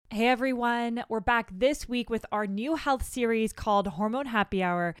Hey everyone, we're back this week with our new health series called Hormone Happy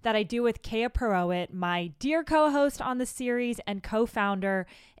Hour that I do with Kea Perowit, my dear co-host on the series and co-founder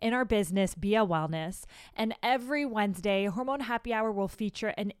in our business, Bia Wellness. And every Wednesday, Hormone Happy Hour will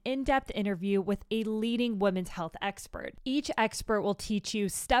feature an in-depth interview with a leading women's health expert. Each expert will teach you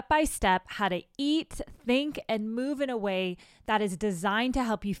step by step how to eat, think, and move in a way that is designed to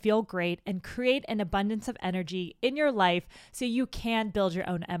help you feel great and create an abundance of energy in your life so you can build your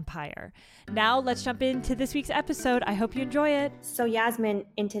own empire. Now let's jump into this week's episode. I hope you enjoy it. So Yasmin,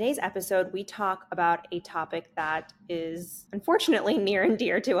 in today's episode, we talk about a topic that is unfortunately near and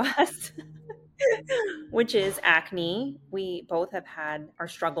dear to us, which is acne. We both have had our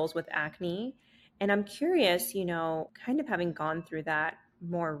struggles with acne. And I'm curious, kind of having gone through that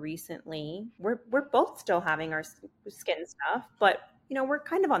more recently, we're both still having our skin stuff, but we're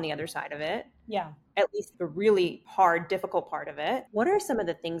kind of on the other side of it. Yeah. At least the really hard, difficult part of it. What are some of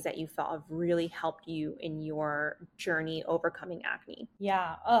the things that you felt have really helped you in your journey overcoming acne?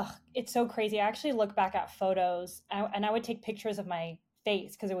 Yeah. It's so crazy. I actually look back at photos and I would take pictures of my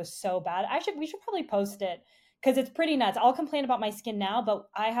face because it was so bad. We should probably post it because it's pretty nuts. I'll complain about my skin now, but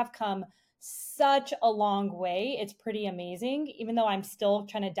I have come such a long way. It's pretty amazing, even though I'm still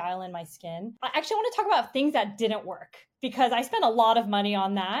trying to dial in my skin. I actually want to talk about things that didn't work because I spent a lot of money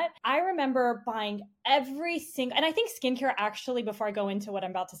on that. I remember buying every single, and I think skincare actually, before I go into what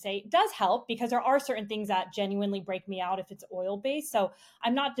I'm about to say, does help because there are certain things that genuinely break me out if it's oil-based. So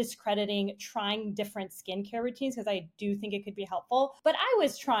I'm not discrediting trying different skincare routines because I do think it could be helpful. But I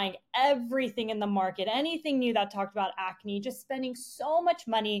was trying everything in the market, anything new that talked about acne, just spending so much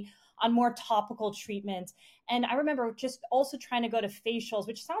money on more topical treatments. And I remember just also trying to go to facials,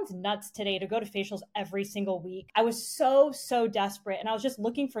 which sounds nuts today to go to facials every single week. I was so desperate and I was just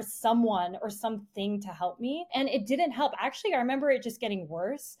looking for someone or something to help me. And it didn't help. Actually, I remember it just getting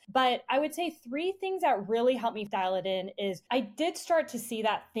worse. But I would say 3 things that really helped me dial it in is I did start to see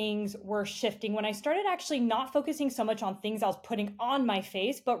that things were shifting when I started actually not focusing so much on things I was putting on my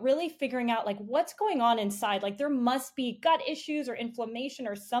face, but really figuring out like what's going on inside. Like there must be gut issues or inflammation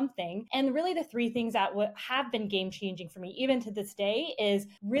or something. And really the 3 things that have been game changing for me, even to this day, is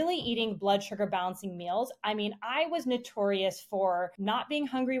really eating blood sugar balancing meals. I mean, I was notorious for not being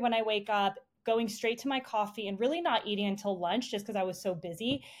hungry when I wake up, going straight to my coffee and really not eating until lunch just because I was so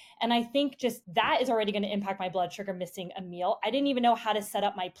busy. And I think just that is already going to impact my blood sugar missing a meal. I didn't even know how to set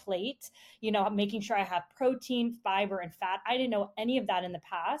up my plate, making sure I have protein, fiber, and fat. I didn't know any of that in the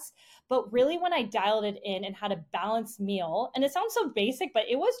past. But really when I dialed it in and had a balanced meal, and it sounds so basic, but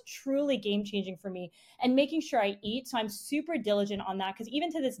it was truly game changing for me and making sure I eat. So I'm super diligent on that because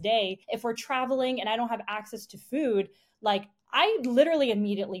even to this day, if we're traveling and I don't have access to food, like I literally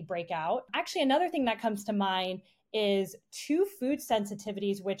immediately break out. Actually, another thing that comes to mind is 2 food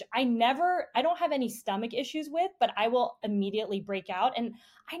sensitivities, which I don't have any stomach issues with, but I will immediately break out. And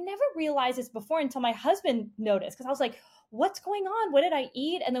I never realized this before until my husband noticed because I was like, what's going on? What did I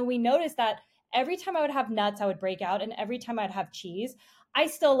eat? And then we noticed that every time I would have nuts, I would break out. And every time I'd have cheese,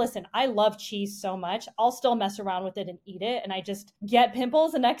 I love cheese so much. I'll still mess around with it and eat it. And I just get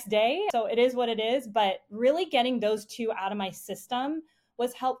pimples the next day. So it is what it is. But really getting those 2 out of my system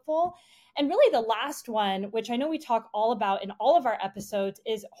was helpful. And really the last one, which I know we talk all about in all of our episodes,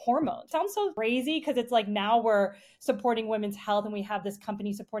 is hormones. It sounds so crazy because it's like now we're supporting women's health and we have this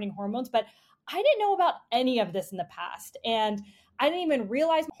company supporting hormones, but I didn't know about any of this in the past. And I didn't even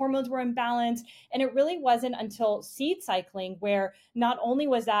realize hormones were imbalanced. And it really wasn't until seed cycling where not only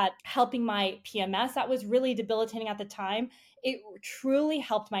was that helping my PMS that was really debilitating at the time, it truly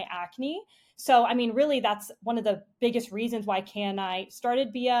helped my acne. So, I mean, really, that's one of the biggest reasons why Kay and I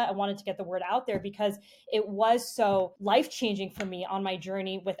started Bia. I wanted to get the word out there because it was so life-changing for me on my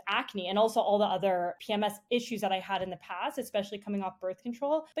journey with acne and also all the other PMS issues that I had in the past, especially coming off birth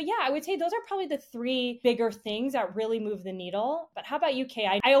control. But yeah, I would say those are probably the 3 bigger things that really move the needle. But how about you,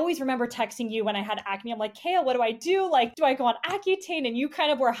 Kay? I always remember texting you when I had acne. I'm like, Kay, what do I do? Like, do I go on Accutane? And you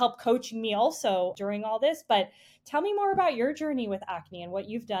kind of were help coaching me also during all this. But tell me more about your journey with acne and what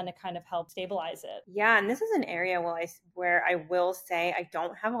you've done to kind of help stabilize it. Yeah, and this is an area where I will say I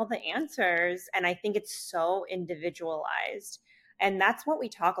don't have all the answers, and I think it's so individualized. And that's what we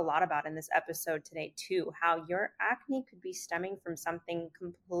talk a lot about in this episode today too, how your acne could be stemming from something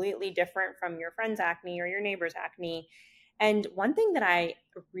completely different from your friend's acne or your neighbor's acne. And one thing that I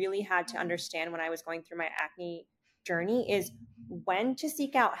really had to understand when I was going through my acne journey is when to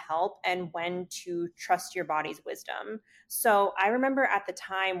seek out help and when to trust your body's wisdom. So I remember at the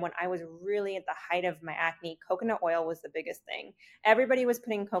time when I was really at the height of my acne, coconut oil was the biggest thing. Everybody was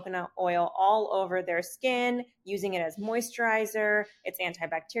putting coconut oil all over their skin, using it as moisturizer. It's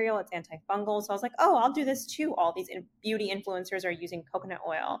antibacterial, it's antifungal. So I was like, oh, I'll do this too. All these beauty influencers are using coconut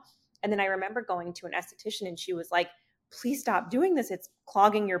oil. And then I remember going to an esthetician and she was like, please stop doing this. It's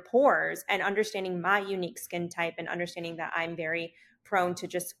clogging your pores. And understanding my unique skin type and understanding that I'm very prone to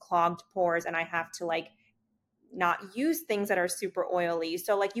just clogged pores and I have to like not use things that are super oily.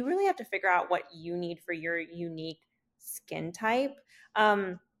 So like you really have to figure out what you need for your unique skin type.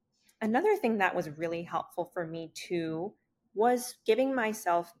 Another thing that was really helpful for me too was giving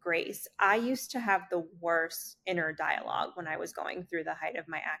myself grace. I used to have the worst inner dialogue when I was going through the height of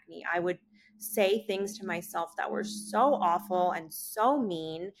my acne. I would say things to myself that were so awful and so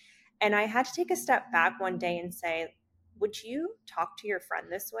mean. And I had to take a step back one day and say, would you talk to your friend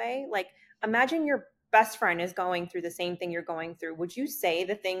this way? Like, imagine your best friend is going through the same thing you're going through. Would you say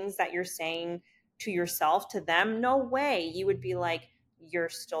the things that you're saying to yourself to them? No way. You would be like, you're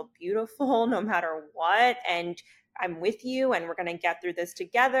still beautiful no matter what. And I'm with you and we're going to get through this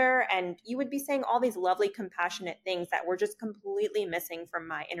together. And you would be saying all these lovely, compassionate things that were just completely missing from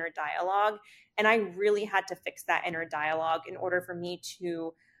my inner dialogue. And I really had to fix that inner dialogue in order for me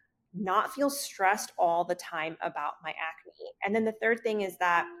to not feel stressed all the time about my acne. And then the third thing is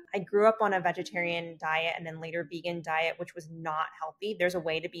that I grew up on a vegetarian diet and then later vegan diet, which was not healthy. There's a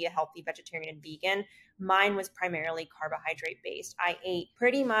way to be a healthy vegetarian and vegan. Mine was primarily carbohydrate based. I ate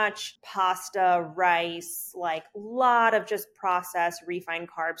pretty much pasta, rice, like a lot of just processed, refined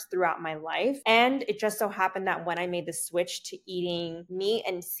carbs throughout my life. And it just so happened that when I made the switch to eating meat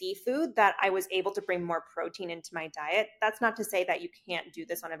and seafood, that I was able to bring more protein into my diet. That's not to say that you can't do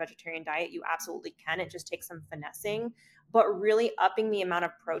this on a vegetarian diet. You absolutely can. It just takes some finessing. But really upping the amount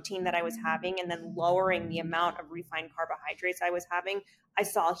of protein that I was having and then lowering the amount of refined carbohydrates I was having, I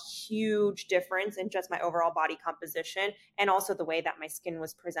saw a huge difference in just my overall body composition and also the way that my skin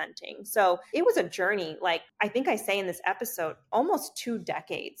was presenting. So it was a journey. Like I think I say in this episode, almost 2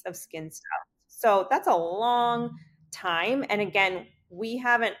 decades of skin stuff. So that's a long time. And again, we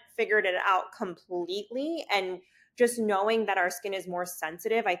haven't figured it out completely. And just knowing that our skin is more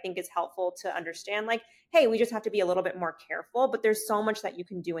sensitive, I think is helpful to understand like, hey, we just have to be a little bit more careful, but there's so much that you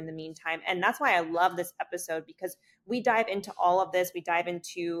can do in the meantime. And that's why I love this episode because we dive into all of this. We dive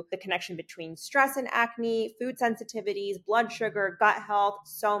into the connection between stress and acne, food sensitivities, blood sugar, gut health,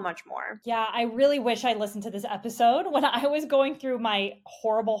 so much more. Yeah, I really wish I listened to this episode when I was going through my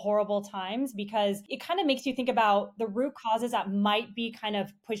horrible, horrible times because it kind of makes you think about the root causes that might be kind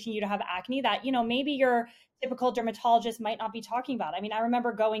of pushing you to have acne that, you know, maybe your typical dermatologist might not be talking about. I mean, I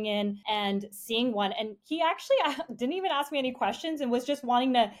remember going in and seeing one and he actually didn't even ask me any questions and was just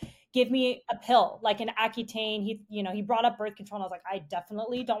wanting to give me a pill, like an Accutane. He brought up birth control and I was like, I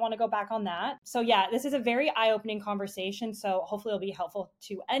definitely don't want to go back on that. So yeah, this is a very eye-opening conversation. So hopefully it'll be helpful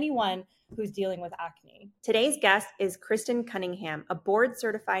to anyone who's dealing with acne. Today's guest is Kristin Cunningham, a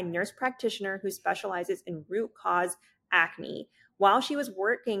board-certified nurse practitioner who specializes in root cause acne. While she was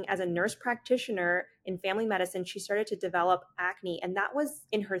working as a nurse practitioner in family medicine, she started to develop acne, and that was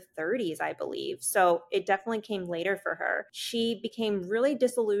in her 30s, I believe. So it definitely came later for her. She became really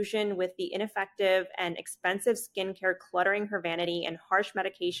disillusioned with the ineffective and expensive skincare cluttering her vanity and harsh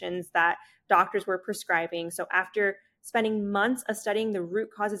medications that doctors were prescribing. So after spending months of studying the root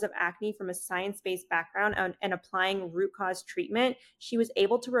causes of acne from a science-based background and applying root cause treatment, she was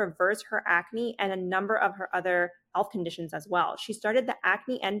able to reverse her acne and a number of her other health conditions as well. She started the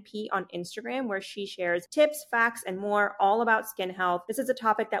Acne NP on Instagram, where she shares tips, facts, and more all about skin health. This is a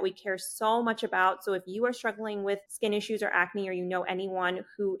topic that we care so much about. So if you are struggling with skin issues or acne, or you know anyone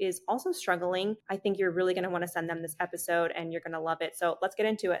who is also struggling, I think you're really going to want to send them this episode and you're going to love it. So let's get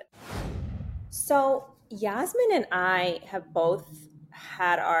into it. So Yasmin and I have both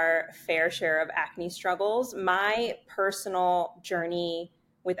had our fair share of acne struggles. My personal journey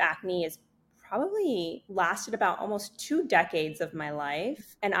with acne is probably lasted about almost 2 decades of my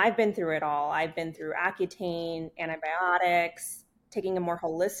life. And I've been through it all. I've been through Accutane, antibiotics, taking a more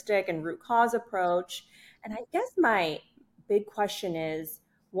holistic and root cause approach. And I guess my big question is,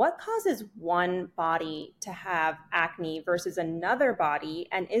 what causes one body to have acne versus another body?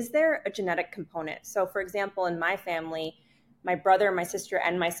 And is there a genetic component? So for example, in my family, my brother, my sister,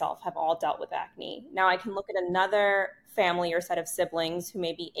 and myself have all dealt with acne. Now I can look at another family or set of siblings who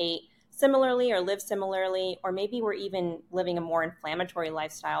maybe ate similarly or live similarly, or maybe we're even living a more inflammatory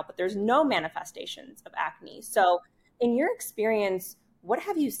lifestyle, but there's no manifestations of acne. So in your experience, what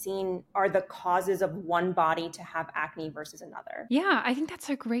have you seen are the causes of one body to have acne versus another? Yeah, I think that's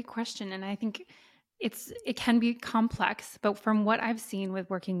a great question. And I think it can be complex, but from what I've seen with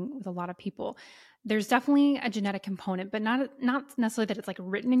working with a lot of people, there's definitely a genetic component, but not necessarily that it's like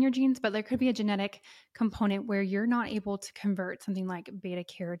written in your genes, but there could be a genetic component where you're not able to convert something like beta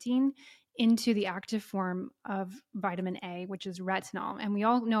carotene into the active form of vitamin A, which is retinol. And we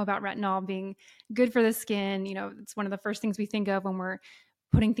all know about retinol being good for the skin. You know, it's one of the first things we think of when we're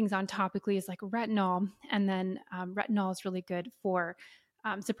putting things on topically is like retinol. And then retinol is really good for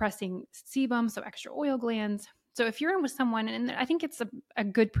suppressing sebum, so extra oil glands. So if you're in with someone, and I think it's a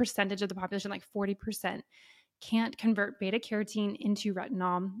good percentage of the population, like 40%, can't convert beta carotene into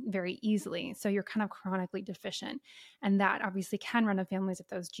retinol very easily. So you're kind of chronically deficient. And that obviously can run in families if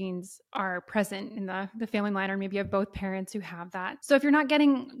those genes are present in the family line, or maybe you have both parents who have that. So if you're not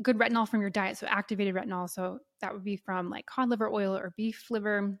getting good retinol from your diet, so activated retinol, so that would be from like cod liver oil or beef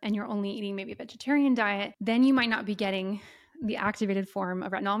liver, and you're only eating maybe a vegetarian diet, then you might not be getting the activated form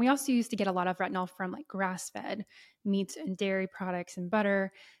of retinol. And we also used to get a lot of retinol from like grass-fed meats and dairy products and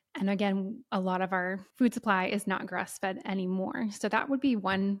butter. And again, a lot of our food supply is not grass-fed anymore. So that would be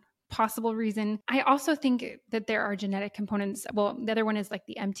one possible reason. I also think that there are genetic components. Well, the other one is like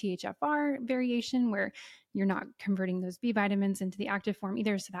the MTHFR variation, where you're not converting those B vitamins into the active form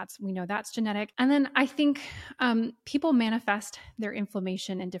either. So we know that's genetic. And then I think people manifest their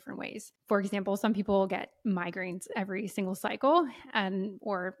inflammation in different ways. For example, some people get migraines every single cycle,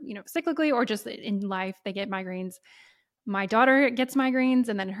 or cyclically, or just in life they get migraines. My daughter gets migraines,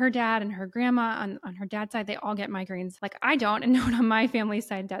 and then her dad and her grandma on her dad's side, they all get migraines. Like I don't, and no one on my family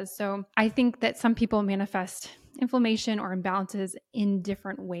side does. So I think that some people manifest inflammation or imbalances in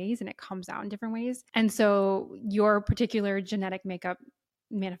different ways, and it comes out in different ways. And so your particular genetic makeup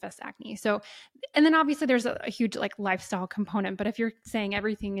manifests acne. So, and then obviously there's a huge like lifestyle component. But if you're saying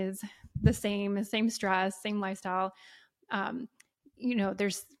everything is the same stress, same lifestyle,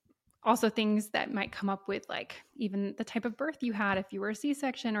 there's also things that might come up with like even the type of birth you had, if you were a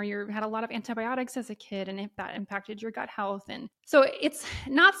C-section or you had a lot of antibiotics as a kid, and if that impacted your gut health. And so it's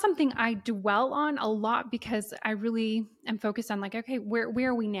not something I dwell on a lot, because I really am focused on like, okay, where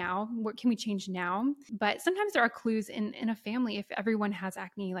are we now? What can we change now? But sometimes there are clues in a family. If everyone has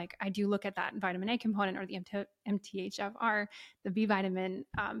acne, like I do look at that vitamin A component or the MTHFR, the B vitamin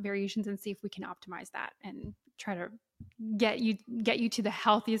variations, and see if we can optimize that and try to get you to the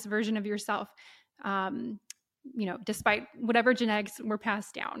healthiest version of yourself, despite whatever genetics were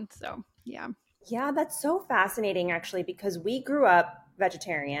passed down. So Yeah, that's so fascinating actually, because we grew up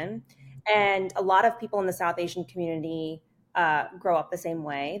vegetarian, and a lot of people in the South Asian community grow up the same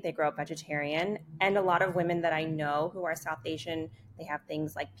way. They grow up vegetarian, and a lot of women that I know who are South Asian, they have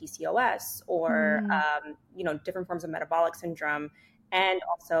things like PCOS or different forms of metabolic syndrome. And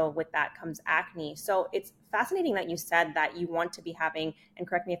also with that comes acne. So it's fascinating that you said that you want to be having, and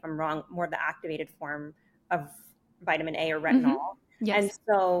correct me if I'm wrong, more of the activated form of vitamin A or retinol. Mm-hmm. Yes. And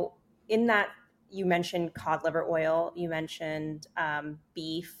so in that, you mentioned cod liver oil, you mentioned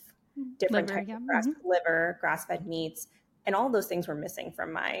beef, different liver, types of liver, grass-fed meats, and all those things were missing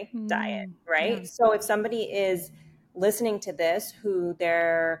from my diet, right? Yeah. So if somebody is listening to this who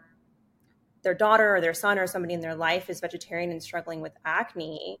their daughter or their son or somebody in their life is vegetarian and struggling with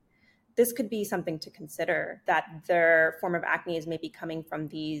acne, this could be something to consider, that their form of acne is maybe coming from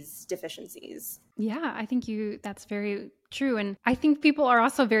these deficiencies. Yeah, I think that's very true. And I think people are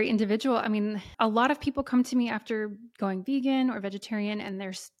also very individual. I mean, a lot of people come to me after going vegan or vegetarian, and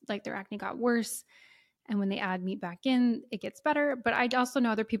their acne got worse. And when they add meat back in, it gets better. But I also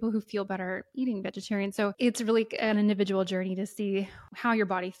know other people who feel better eating vegetarian. So it's really an individual journey to see how your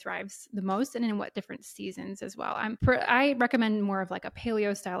body thrives the most, and in what different seasons as well. I recommend more of like a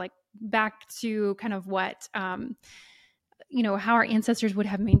paleo style, like back to kind of what, how our ancestors would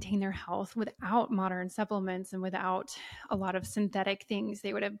have maintained their health without modern supplements and without a lot of synthetic things.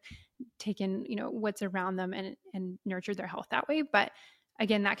 They would have taken, what's around them and nurtured their health that way. But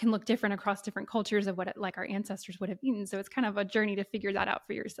again, that can look different across different cultures of what like our ancestors would have eaten. So it's kind of a journey to figure that out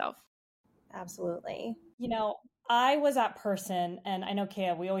for yourself. Absolutely. I was that person, and I know,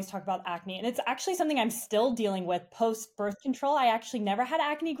 Kea, we always talk about acne, and it's actually something I'm still dealing with post birth control. I actually never had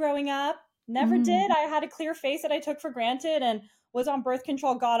acne growing up. Never did. I had a clear face that I took for granted, and was on birth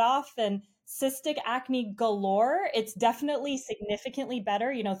control, got off, and cystic acne galore. It's definitely significantly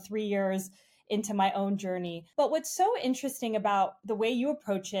better, 3 years into my own journey. But what's so interesting about the way you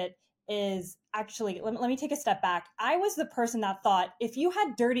approach it is actually, let me take a step back. I was the person that thought if you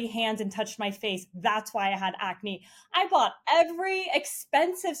had dirty hands and touched my face, that's why I had acne. I bought every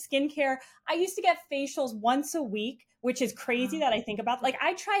expensive skincare. I used to get facials once a week, which is crazy that I think about. Like,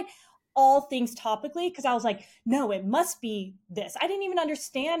 I tried all things topically because I was like, no, it must be this. I didn't even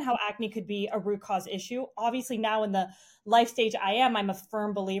understand how acne could be a root cause issue. Obviously, now in the life stage I'm a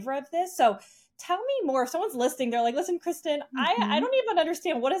firm believer of this. So tell me more. If someone's listening, they're like, listen, Kristin, I don't even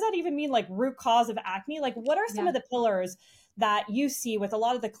understand. What does that even mean? Like, root cause of acne? Like, what are some of the pillars that you see with a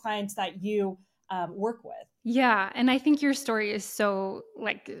lot of the clients that you work with? Yeah. And I think your story is so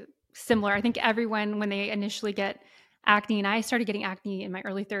like similar. I think everyone, when they initially get acne, and I started getting acne in my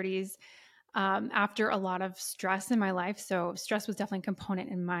early 30s after a lot of stress in my life. So stress was definitely a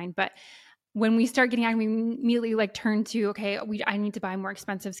component in mine. But when we start getting acne, we immediately like turn to, okay, I need to buy more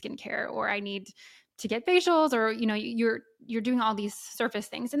expensive skincare, or I need to get facials, or, you know, you're doing all these surface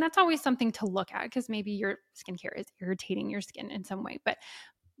things. And that's always something to look at because maybe your skincare is irritating your skin in some way. But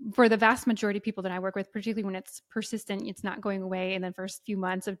for the vast majority of people that I work with, particularly when it's persistent, it's not going away in the first few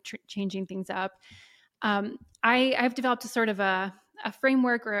months of changing things up. I've developed a sort of a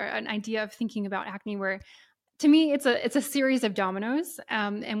framework or an idea of thinking about acne where, to me, it's a series of dominoes,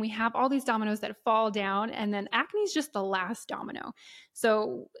 and we have all these dominoes that fall down, and then acne is just the last domino.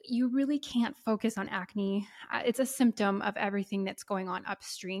 So you really can't focus on acne. It's a symptom of everything that's going on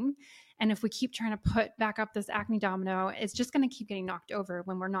upstream. And if we keep trying to put back up this acne domino, it's just going to keep getting knocked over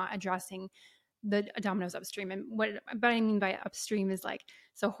when we're not addressing the dominoes upstream. And what I mean by upstream is like,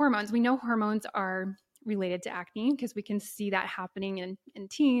 so hormones. We know hormones are related to acne because we can see that happening in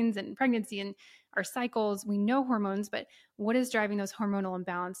teens and pregnancy and our cycles. We know hormones, but what is driving those hormonal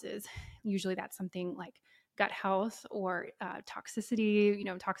imbalances? Usually that's something like gut health or toxicity, you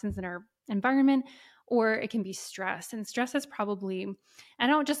know, toxins in our environment, or it can be stress. And stress is probably, I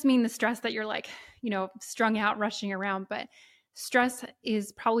don't just mean the stress that you're like, you know, strung out, rushing around, but stress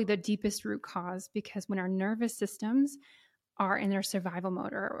is probably the deepest root cause, because when our nervous systems are in their survival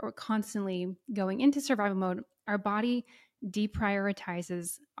mode or constantly going into survival mode, our body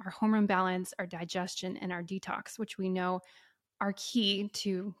deprioritizes our hormone balance, our digestion, and our detox, which we know are key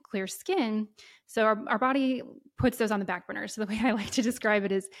to clear skin. So our body puts those on the back burner. So the way I like to describe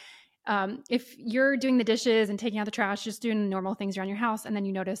it is, if you're doing the dishes and taking out the trash, just doing normal things around your house, and then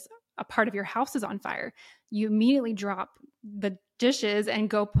you notice a part of your house is on fire, you immediately drop the dishes and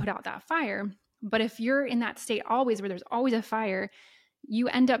go put out that fire. But if you're in that state always, where there's always a fire, you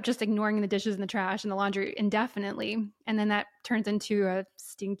end up just ignoring the dishes and the trash and the laundry indefinitely. And then that turns into a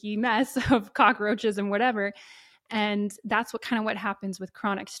stinky mess of cockroaches and whatever. And that's what happens with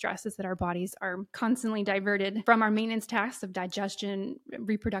chronic stress, is that our bodies are constantly diverted from our maintenance tasks of digestion,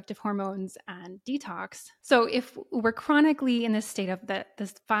 reproductive hormones, and detox. So if we're chronically in this state of that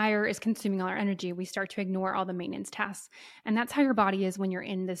this fire is consuming all our energy, we start to ignore all the maintenance tasks. And that's how your body is when you're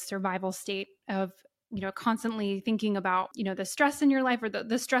in this survival state of, you know, constantly thinking about, you know, the stress in your life or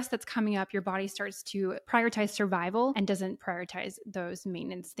the stress that's coming up. Your body starts to prioritize survival and doesn't prioritize those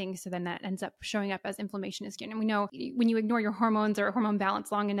maintenance things. So then that ends up showing up as inflammation in skin. And we know when you ignore your hormones or hormone balance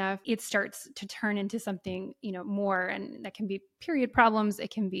long enough, it starts to turn into something, you know, more. And that can be period problems.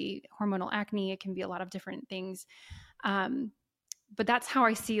 It can be hormonal acne. It can be a lot of different things. But that's how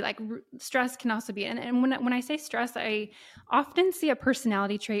I see, like, stress can also be. And when I say stress, I often see a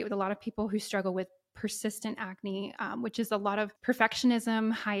personality trait with a lot of people who struggle with persistent acne, which is a lot of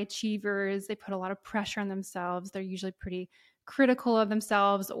perfectionism, high achievers. They put a lot of pressure on themselves. They're usually pretty critical of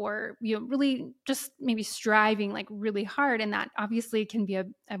themselves, or, you know, really just maybe striving like really hard. And that obviously can be a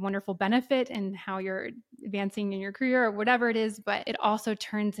wonderful benefit in how you're advancing in your career or whatever it is. But it also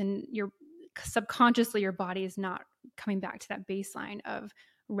turns in your subconsciously, your body is not coming back to that baseline of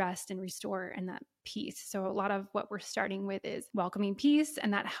rest and restore and that peace. So a lot of what we're starting with is welcoming peace,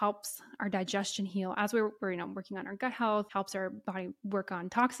 and that helps our digestion heal as we're you know, working on our gut health, helps our body work on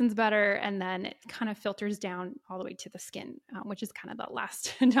toxins better, and then it kind of filters down all the way to the skin, which is kind of the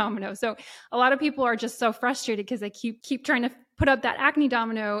last domino. So a lot of people are just so frustrated because they keep trying to put up that acne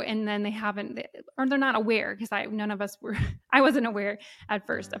domino, and then they're not aware, because I wasn't aware at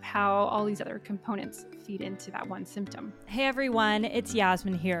first of how all these other components feed into that one symptom. Hey everyone, it's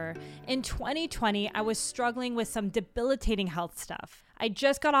Yasmin here. In 2020, I was struggling with some debilitating health stuff. I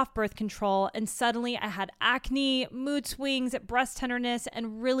just got off birth control and suddenly I had acne, mood swings, breast tenderness,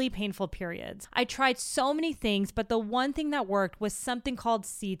 and really painful periods. I tried so many things, but the one thing that worked was something called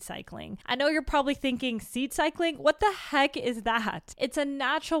seed cycling. I know you're probably thinking, seed cycling? What the heck is that? It's a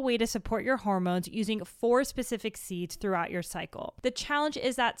natural way to support your hormones using 4 specific seeds throughout your cycle. The challenge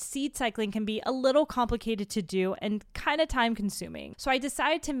is that seed cycling can be a little complicated to do and kind of time consuming. So I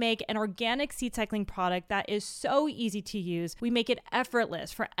decided to make an organic seed cycling product that is so easy to use. We make it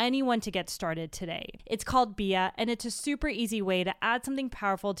effortless for anyone to get started today. It's called Bia, and it's a super easy way to add something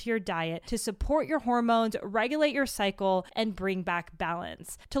powerful to your diet to support your hormones, regulate your cycle, and bring back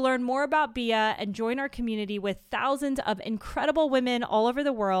balance. To learn more about Bia and join our community with thousands of incredible women all over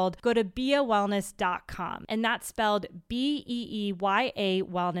the world, go to biawellness.com, and that's spelled BEEYA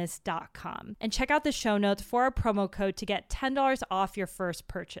wellness.com. And check out the show notes for our promo code to get $10 off your first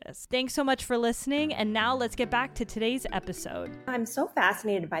purchase. Thanks so much for listening, and now let's get back to today's episode. I'm so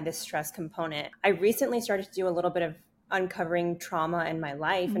fascinated by this stress component. I recently started to do a little bit of uncovering trauma in my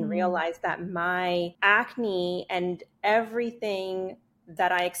life and realized that my acne and everything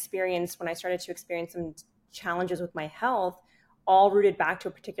that I experienced when I started to experience some challenges with my health all rooted back to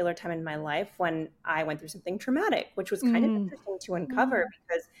a particular time in my life when I went through something traumatic, which was kind of interesting to uncover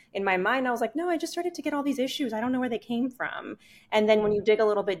because in my mind, I was like, no, I just started to get all these issues. I don't know where they came from. And then when you dig a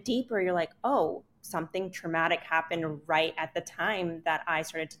little bit deeper, you're like, oh, something traumatic happened right at the time that I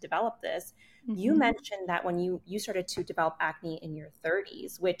started to develop this. You mentioned that when you started to develop acne in your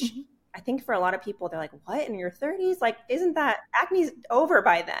 30s, which I think for a lot of people, they're like, what, in your 30s? Like, isn't that acne's over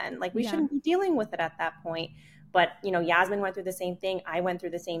by then? Like, we shouldn't be dealing with it at that point. But, you know, Yasmin went through the same thing. I went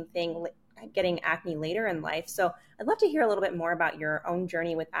through the same thing, getting acne later in life. So I'd love to hear a little bit more about your own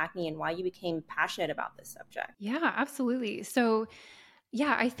journey with acne and why you became passionate about this subject. Yeah, absolutely. So,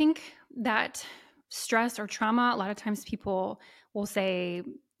 yeah, I think that stress or trauma, a lot of times people will say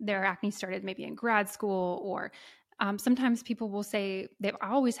their acne started maybe in grad school, or sometimes people will say they've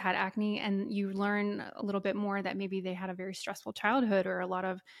always had acne, and you learn a little bit more that maybe they had a very stressful childhood or a lot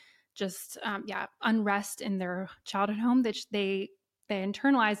of just unrest in their childhood home that they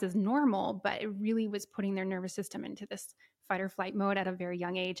internalized as normal, but it really was putting their nervous system into this fight or flight mode at a very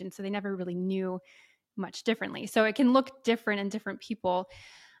young age. And so they never really knew much differently. So it can look different in different people.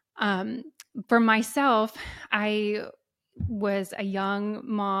 For myself, I was a young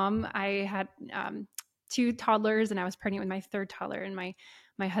mom. I had 2 toddlers and I was pregnant with my 3rd toddler, and my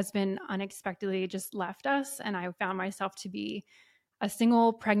husband unexpectedly just left us. And I found myself to be a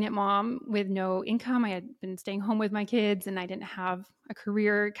single pregnant mom with no income. I had been staying home with my kids and I didn't have a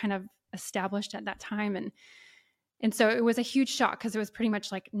career kind of established at that time. And so it was a huge shock because it was pretty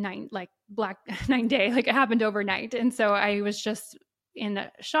much like black night and day, like it happened overnight. And so I was just in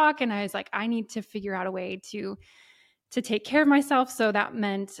a shock, and I was like, I need to figure out a way to take care of myself. So that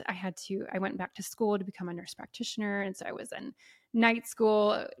meant I went back to school to become a nurse practitioner. And so I was in night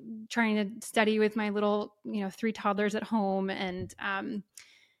school trying to study with my little, 3 toddlers at home. And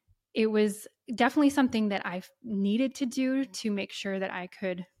it was definitely something that I needed to do to make sure that I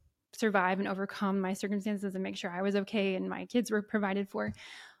could survive and overcome my circumstances and make sure I was okay and my kids were provided for.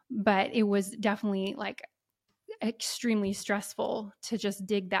 But it was definitely like extremely stressful to just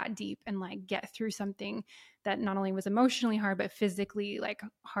dig that deep and like get through something that not only was emotionally hard, but physically like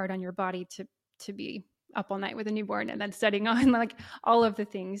hard on your body to be up all night with a newborn and then studying on like all of the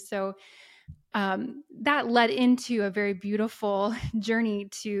things. So that led into a very beautiful journey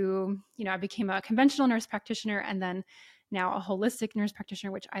to, I became a conventional nurse practitioner and then now a holistic nurse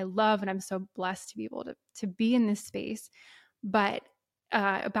practitioner, which I love. And I'm so blessed to be able to be in this space. But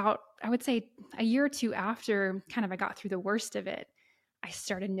about, I would say a year or 2 after kind of I got through the worst of it, I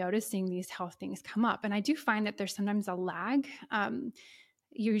started noticing these health things come up. And I do find that there's sometimes a lag,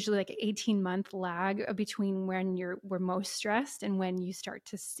 usually like an 18-month lag between when we're most stressed and when you start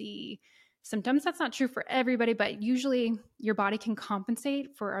to see symptoms. That's not true for everybody, but usually your body can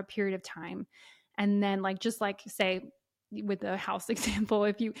compensate for a period of time. And then say with the house example,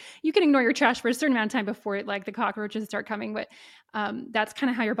 if you can ignore your trash for a certain amount of time before like the cockroaches start coming, but that's kind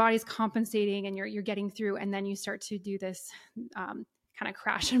of how your body's compensating and you're getting through. And then you start to do this kind of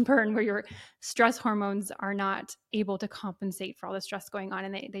crash and burn where your stress hormones are not able to compensate for all the stress going on.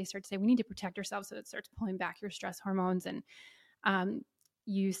 And they start to say, we need to protect ourselves. So it starts pulling back your stress hormones. And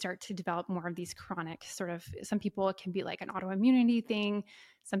you start to develop more of these chronic some people, it can be like an autoimmunity thing.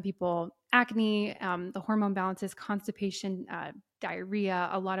 Some people, acne, the hormone balances, constipation, diarrhea,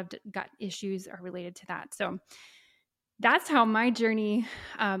 a lot of gut issues are related to that. So that's how my journey,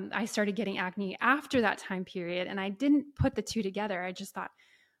 I started getting acne after that time period. And I didn't put the 2 together. I just thought,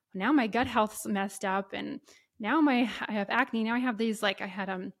 now my gut health's messed up and now I have acne. Now I have these, like I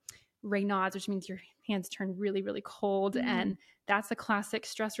had Raynaud's, which means your hands turn really, really cold. And that's a classic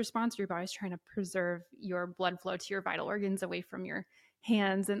stress response. Your body's trying to preserve your blood flow to your vital organs away from your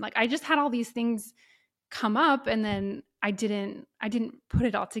hands. And like, I just had all these things come up, and then I didn't put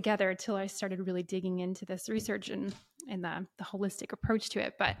it all together until I started really digging into this research and the holistic approach to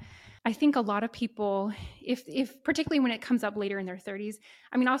it. But I think a lot of people, if particularly when it comes up later in their 30s,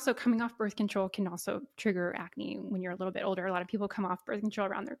 I mean, also coming off birth control can also trigger acne when you're a little bit older. A lot of people come off birth control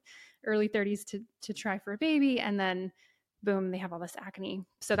around their early 30s to try for a baby, and then boom, they have all this acne.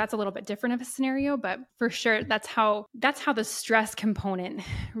 So that's a little bit different of a scenario, but for sure that's how the stress component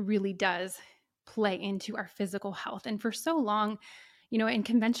really does play into our physical health. And for so long, you know, in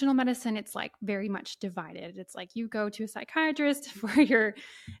conventional medicine, it's like very much divided. It's like you go to a psychiatrist for your,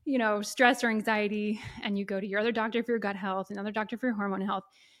 you know, stress or anxiety, and you go to your other doctor for your gut health, another doctor for your hormone health.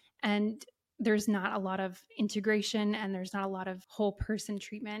 And there's not a lot of integration, and there's not a lot of whole person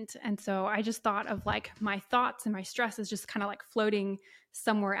treatment. And so I just thought of like my thoughts and my stress is just kind of like floating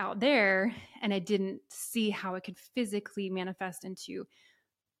somewhere out there. And I didn't see how it could physically manifest into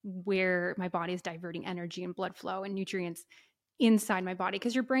where my body is diverting energy and blood flow and nutrients inside my body,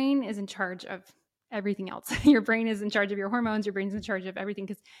 because your brain is in charge of everything else. Your brain is in charge of your hormones. Your brain's in charge of everything,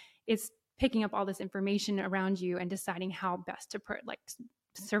 because it's picking up all this information around you and deciding how best to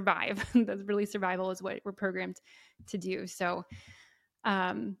survive. That's really, survival is what we're programmed to do. So,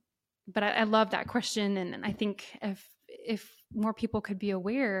 but I love that question. And I think if more people could be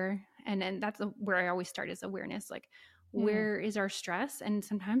aware, and that's where I always start, is awareness, like, where is our stress? And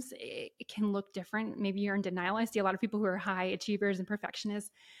sometimes it can look different. Maybe you're in denial. I see a lot of people who are high achievers and perfectionists.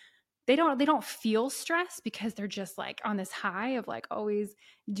 They don't feel stress because they're just like on this high of like always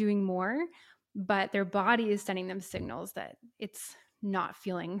doing more, but their body is sending them signals that it's not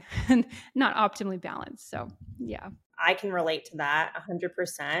feeling not optimally balanced. So yeah. I can relate to that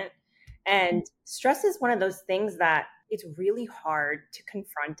 100%. And stress is one of those things that it's really hard to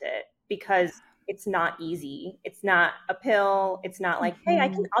confront it, because it's not easy. It's not a pill. It's not like, hey,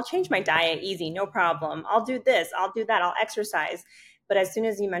 I'll change my diet easy, no problem. I'll do this, I'll do that, I'll exercise. But as soon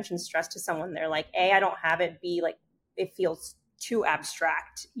as you mention stress to someone, they're like, A, I don't have it. B, like it feels too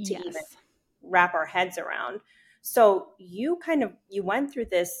abstract to even wrap our heads around. So you went through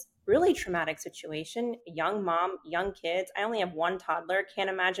this really traumatic situation, young mom, young kids. I only have one toddler. Can't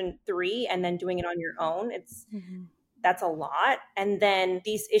imagine 3, and then doing it on your own. That's a lot. And then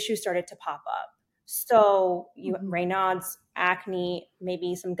these issues started to pop up. So you, Raynaud's, acne,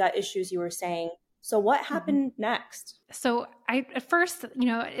 maybe some gut issues you were saying. So what happened next? So at first, you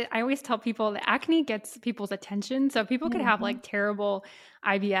know, I always tell people that acne gets people's attention. So people could have like terrible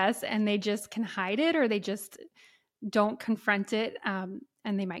IBS and they just can hide it, or they just don't confront it. And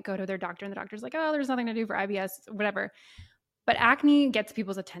they might go to their doctor, and the doctor's like, oh, there's nothing to do for IBS, whatever. But acne gets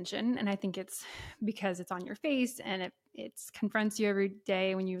people's attention. And I think it's because it's on your face and it confronts you every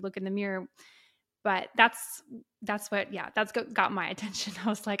day when you look in the mirror. But that's what got my attention. I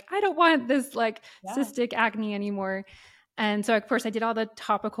was like, I don't want this like cystic acne anymore. And so of course I did all the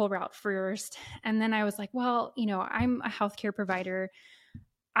topical route first. And then I was like, well, you know, I'm a healthcare provider.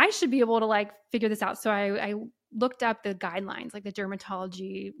 I should be able to like figure this out. So I looked up the guidelines, like the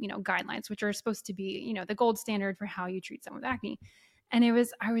dermatology, you know, guidelines, which are supposed to be, you know, the gold standard for how you treat someone with acne. And I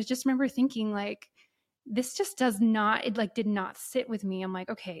was just remember thinking like, this just did not sit with me. I'm like,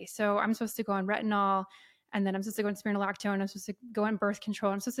 okay, so I'm supposed to go on retinol, and then I'm supposed to go on spironolactone, I'm supposed to go on birth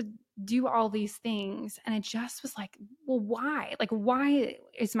control, I'm supposed to do all these things. And it just was like, well, why? Like, why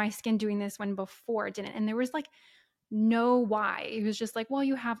is my skin doing this when before it didn't? And there was like no why. It was just like, well,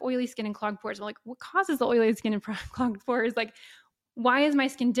 you have oily skin and clogged pores. I'm like, what causes the oily skin and clogged pores? Like, why is my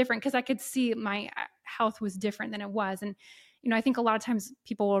skin different? Because I could see my health was different than it was. And you know, I think a lot of times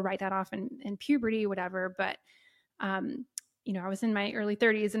people will write that off in puberty, whatever. But, you know, I was in my early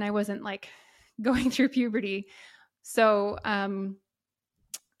 30s and I wasn't like going through puberty. So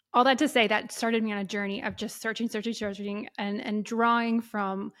all that to say, that started me on a journey of just searching and drawing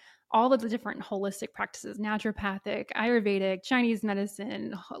from all of the different holistic practices, naturopathic, Ayurvedic, Chinese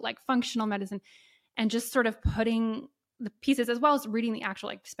medicine, like functional medicine, and just sort of putting the pieces, as well as reading the actual,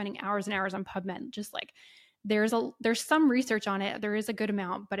 like spending hours and hours on PubMed, just like, there's some research on it. There is a good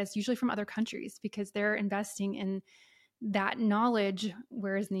amount, but it's usually from other countries because they're investing in that knowledge.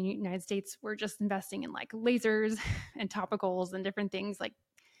 Whereas in the United States, we're just investing in like lasers and topicals and different things. Like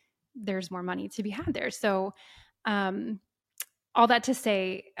there's more money to be had there. So all that to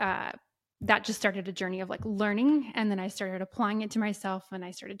say, that just started a journey of like learning. And then I started applying it to myself, and I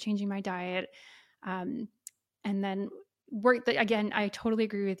started changing my diet. And then again, I totally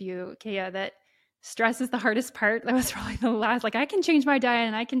agree with you, Kaya, that stress is the hardest part. That was probably the last, like I can change my diet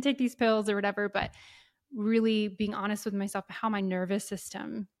and I can take these pills or whatever, but really being honest with myself, how my nervous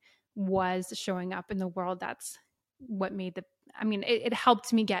system was showing up in the world. That's what made it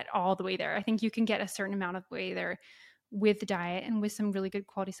helped me get all the way there. I think you can get a certain amount of way there with the diet and with some really good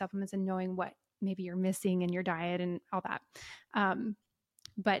quality supplements and knowing what maybe you're missing in your diet and all that.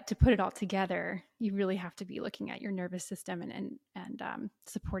 But to put it all together, you really have to be looking at your nervous system and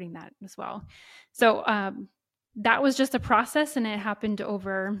supporting that as well. So that was just a process, and it happened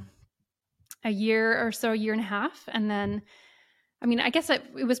over a year or so, a year and a half. And then, I guess it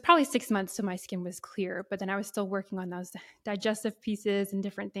was probably 6 months till my skin was clear, but then I was still working on those digestive pieces and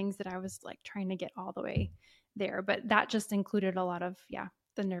different things that I was like trying to get all the way there. But that just included a lot of,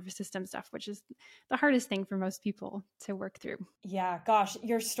 the nervous system stuff, which is the hardest thing for most people to work through. Yeah, gosh,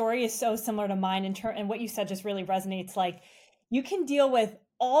 your story is so similar to mine and what you said just really resonates. Like you can deal with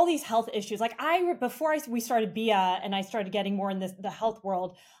all these health issues. Like before we started BIA and I started getting more in the health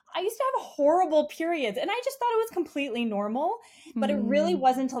world, I used to have horrible periods and I just thought it was completely normal, but it really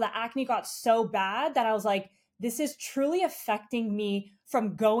wasn't until the acne got so bad that I was like, this is truly affecting me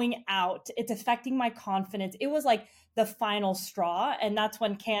from going out. It's affecting my confidence. It was like the final straw. And that's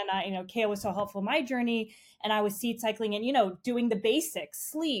when Kea was so helpful in my journey. And I was seed cycling and, doing the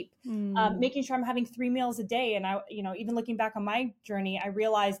basics, sleep, making sure I'm having 3 meals a day. And even looking back on my journey, I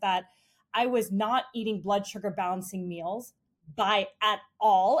realized that I was not eating blood sugar balancing meals at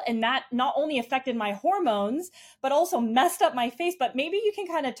all. And that not only affected my hormones, but also messed up my face. But maybe you can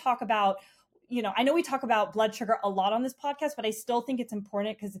kind of talk about, I know we talk about blood sugar a lot on this podcast, but I still think it's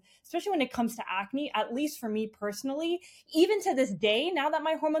important because especially when it comes to acne, at least for me personally, even to this day, now that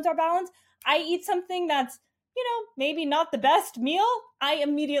my hormones are balanced, I eat something that's, maybe not the best meal, I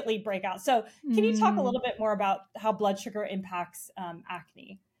immediately break out. So can you talk a little bit more about how blood sugar impacts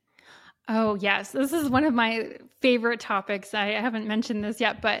acne? Oh, yes. This is one of my favorite topics. I haven't mentioned this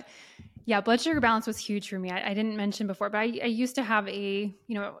yet, but yeah, blood sugar balance was huge for me. I didn't mention before, but I used to have a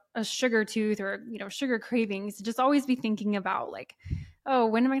sugar tooth or, sugar cravings, just always be thinking about like, oh,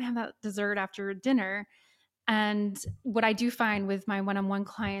 when am I gonna have that dessert after dinner? And what I do find with my one-on-one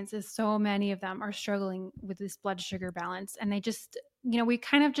clients is so many of them are struggling with this blood sugar balance. And they just, we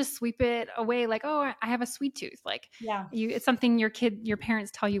kind of just sweep it away like, oh, I have a sweet tooth. Like, it's something your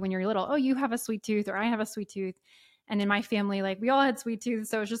parents tell you when you're little, oh, you have a sweet tooth, or I have a sweet tooth. And in my family, like we all had sweet tooth.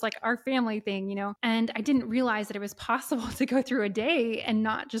 So it's just like our family thing, and I didn't realize that it was possible to go through a day and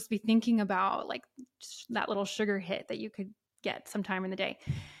not just be thinking about like that little sugar hit that you could get sometime in the day.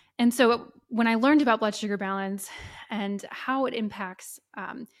 And so when I learned about blood sugar balance and how it impacts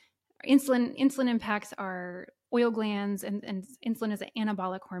insulin impacts our oil glands, and insulin is an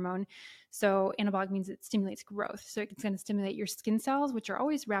anabolic hormone. So anabolic means it stimulates growth. So it's going to stimulate your skin cells, which are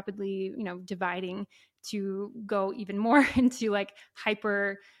always rapidly, dividing to go even more into like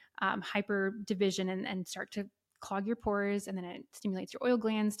hyper division and start to clog your pores. And then it stimulates your oil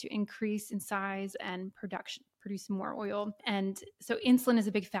glands to increase in size and produce more oil. And so insulin is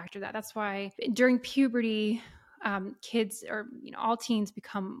a big factor of that. That's why during puberty, kids or all teens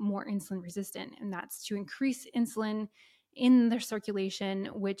become more insulin resistant, and that's to increase insulin in their circulation,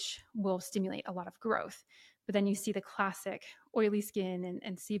 which will stimulate a lot of growth. But then you see the classic oily skin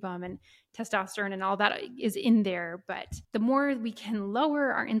and sebum and testosterone and all that is in there. But the more we can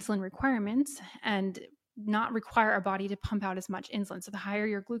lower our insulin requirements and not require our body to pump out as much insulin. So the higher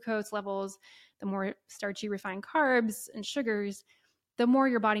your glucose levels, the more starchy refined carbs and sugars, the more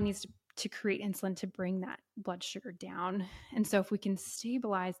your body needs to create insulin to bring that blood sugar down. And so if we can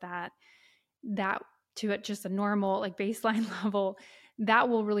stabilize that to just a normal like baseline level, that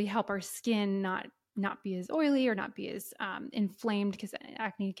will really help our skin not be as oily or not be as inflamed, because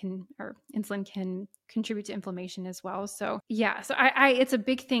insulin can contribute to inflammation as well. So I it's a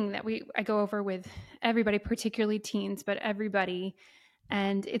big thing that I go over with everybody, particularly teens, but everybody.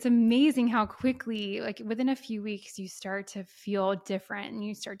 And it's amazing how quickly, like within a few weeks, you start to feel different and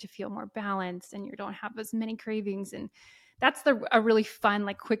you start to feel more balanced and you don't have as many cravings. And that's a really fun,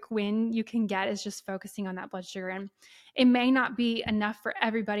 like quick win you can get, is just focusing on that blood sugar. And it may not be enough for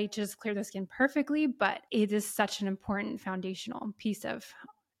everybody to just clear the skin perfectly, but it is such an important foundational piece of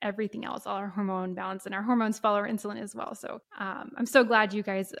everything else, all our hormone balance, and our hormones follow our insulin as well. So I'm so glad you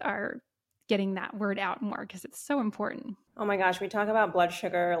guys are getting that word out more, because it's so important. Oh my gosh, we talk about blood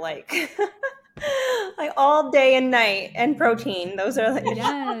sugar like like all day and night, and protein. Those are like,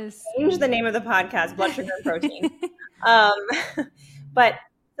 yes. Change the name of the podcast, blood sugar and protein. But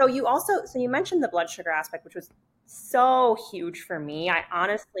so you mentioned the blood sugar aspect, which was so huge for me. I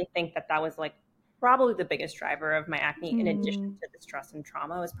honestly think that was like probably the biggest driver of my acne, in addition to the stress and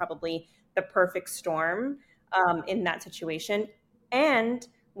trauma. It was probably the perfect storm in that situation. And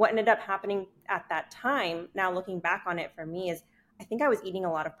what ended up happening at that time, now looking back on it for me, is I think I was eating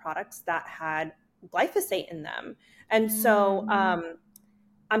a lot of products that had glyphosate in them. And so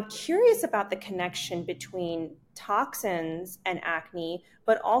I'm curious about the connection between toxins and acne,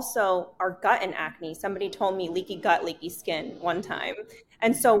 but also our gut and acne. Somebody told me leaky gut, leaky skin one time.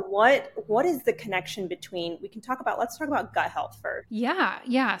 And so what is the connection between, let's talk about gut health first.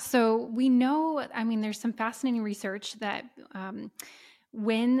 Yeah. So we know, I mean, there's some fascinating research that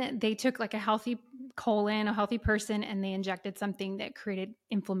when they took like a healthy colon, a healthy person, and they injected something that created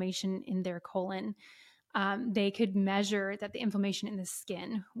inflammation in their colon, they could measure that the inflammation in the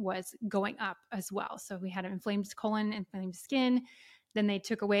skin was going up as well. So we had an inflamed colon, inflamed skin. Then they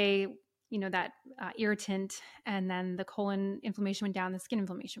took away, that irritant, and then the colon inflammation went down, the skin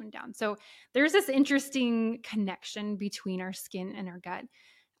inflammation went down. So there's this interesting connection between our skin and our gut.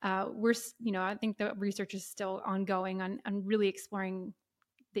 I think the research is still ongoing on really exploring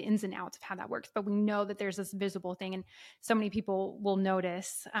the ins and outs of how that works. But we know that there's this visible thing, and so many people will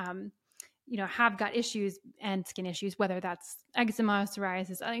notice, have gut issues and skin issues, whether that's eczema,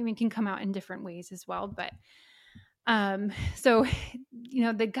 psoriasis. I mean, it can come out in different ways as well. But so,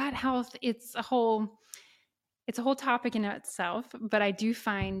 the gut health, it's a whole topic in itself. But I do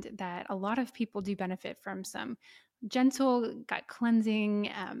find that a lot of people do benefit from some gentle gut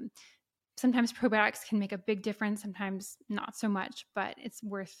cleansing. Sometimes probiotics can make a big difference, sometimes not so much, but it's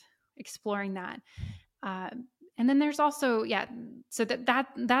worth exploring that. And then there's also, so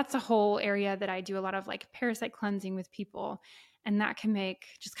that's a whole area that I do a lot of like parasite cleansing with people, and that can make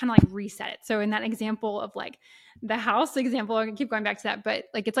just kind of like reset it. So in that example of like the house example, I can keep going back to that, but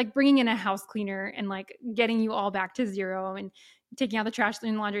like it's like bringing in a house cleaner and like getting you all back to zero and taking out the trash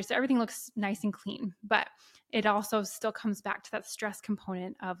and laundry so everything looks nice and clean. But it also still comes back to that stress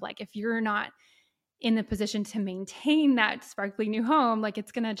component of like, if you're not in the position to maintain that sparkly new home, like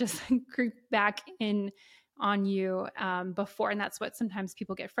it's going to just creep back in on you before. And that's what sometimes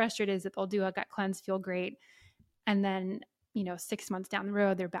people get frustrated, is that they'll do a gut cleanse, feel great, and then 6 months down the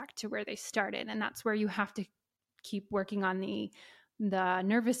road they're back to where they started. And that's where you have to keep working on the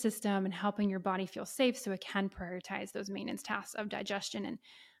nervous system and helping your body feel safe so it can prioritize those maintenance tasks of digestion,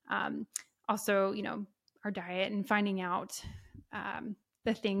 and also our diet, and finding out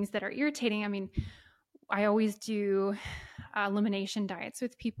the things that are irritating. I mean, I always do elimination diets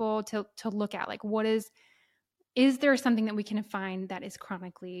with people to look at like, is there something that we can find that is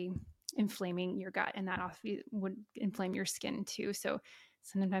chronically inflaming your gut, and that also would inflame your skin too. So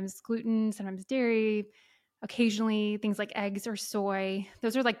sometimes gluten, sometimes dairy, occasionally things like eggs or soy.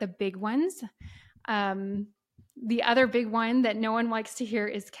 Those are like the big ones. The other big one that no one likes to hear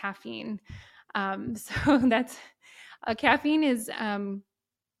is caffeine. So that's caffeine is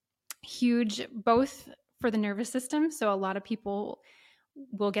huge, both for the nervous system. So a lot of people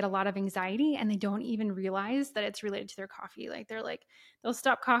will get a lot of anxiety and they don't even realize that it's related to their coffee. Like they'll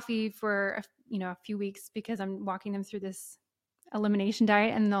stop coffee for a few weeks because I'm walking them through this elimination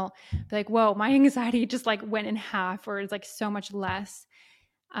diet, and they'll be like, whoa, my anxiety just like went in half, or it's like so much less.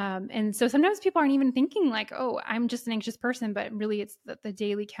 And so sometimes people aren't even thinking like, oh, I'm just an anxious person, but really it's the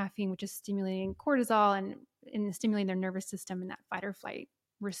daily caffeine, which is stimulating cortisol and stimulating their nervous system in that fight or flight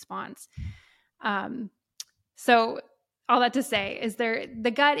response. So all that to say is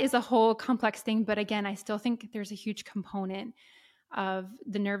the gut is a whole complex thing, but again, I still think there's a huge component of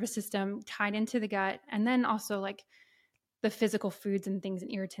the nervous system tied into the gut, and then also like the physical foods and things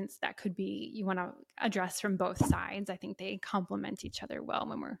and irritants that could be, you want to address from both sides. I think they complement each other well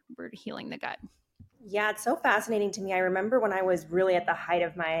when we're healing the gut. Yeah, it's so fascinating to me. I remember when I was really at the height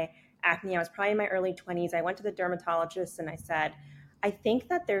of my acne, I was probably in my early 20s. I went to the dermatologist and I said, I think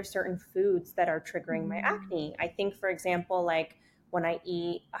that there are certain foods that are triggering my acne. I think, for example, like when I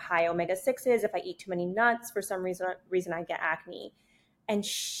eat high omega-6s, if I eat too many nuts, for some reason I get acne. And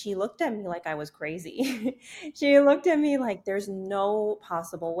she looked at me like I was crazy. She looked at me like there's no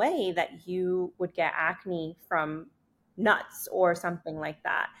possible way that you would get acne from nuts or something like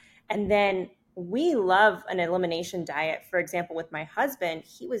that. And then we love an elimination diet. For example, with my husband,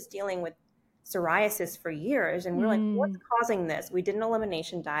 he was dealing with psoriasis for years. And we're like, what's causing this? We did an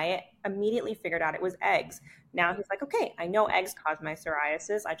elimination diet, immediately figured out it was eggs. Now he's like, okay, I know eggs cause my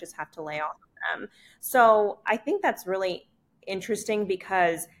psoriasis. I just have to lay off of them. So I think that's really interesting,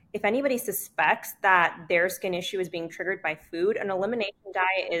 because if anybody suspects that their skin issue is being triggered by food, an elimination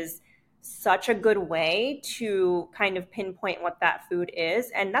diet is such a good way to kind of pinpoint what that food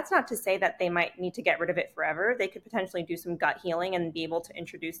is. And that's not to say that they might need to get rid of it forever. They could potentially do some gut healing and be able to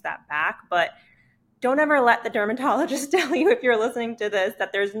introduce that back. But don't ever let the dermatologist tell you, if you're listening to this,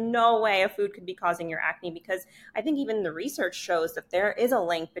 that there's no way a food could be causing your acne, because I think even the research shows that there is a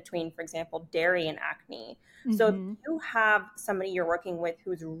link between, for example, dairy and acne. So if you have somebody you're working with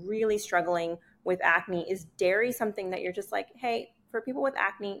who's really struggling with acne, is dairy something that you're just like, hey, for people with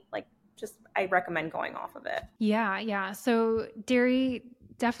acne, like, just, I recommend going off of it? Yeah. So dairy,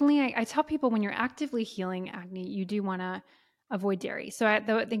 definitely, I tell people when you're actively healing acne, you do want to avoid dairy. So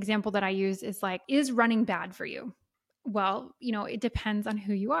the example that I use is like, is running bad for you? Well, it depends on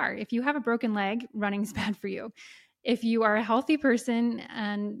who you are. If you have a broken leg, running's bad for you. If you are a healthy person,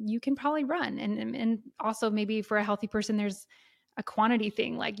 and you can probably run, and also maybe for a healthy person, there's a quantity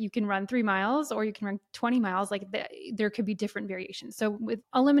thing. Like you can run 3 miles or you can run 20 miles. Like there could be different variations. So with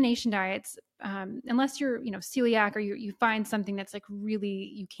elimination diets, unless you're, celiac, or you find something that's like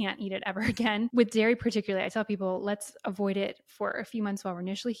really, you can't eat it ever again. With dairy particularly, I tell people, let's avoid it for a few months while we're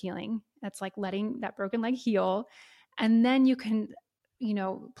initially healing. That's like letting that broken leg heal. And then you can,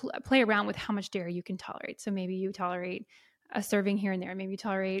 play around with how much dairy you can tolerate. So maybe you tolerate a serving here and there. Maybe you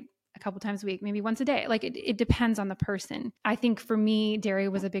tolerate a couple times a week, maybe once a day. Like it depends on the person. I think for me, dairy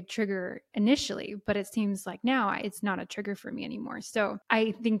was a big trigger initially, but it seems like now it's not a trigger for me anymore. So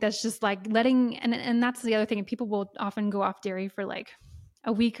I think that's just like letting, and that's the other thing. And people will often go off dairy for like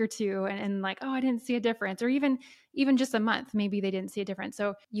a week or two and like, oh, I didn't see a difference, or even just a month, maybe they didn't see a difference.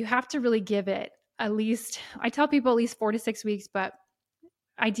 So you have to really give it at least, I tell people at least 4 to 6 weeks, but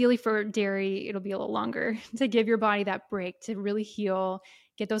ideally for dairy, it'll be a little longer to give your body that break to really heal,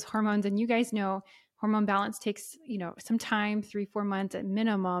 get those hormones. And you guys know hormone balance takes, some time, 3-4 months at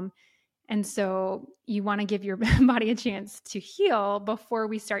minimum. And so you want to give your body a chance to heal before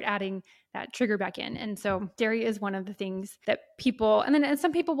we start adding that trigger back in. And so dairy is one of the things that people, and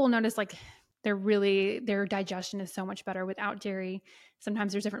some people will notice like their digestion is so much better without dairy.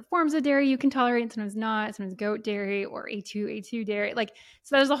 Sometimes there's different forms of dairy you can tolerate, and sometimes not. Sometimes goat dairy or A2 dairy. Like,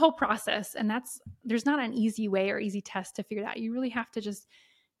 so there's a whole process, and there's not an easy way or easy test to figure that out. You really have to just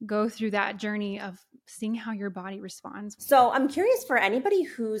go through that journey of seeing how your body responds. So I'm curious, for anybody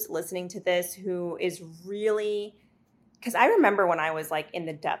who's listening to this, who is really, because I remember when I was like in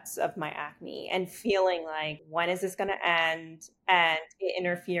the depths of my acne and feeling like, when is this going to end? And it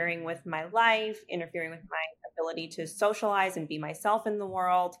interfering with my life, interfering with my ability to socialize and be myself in the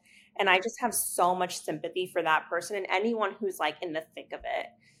world. And I just have so much sympathy for that person and anyone who's like in the thick of it.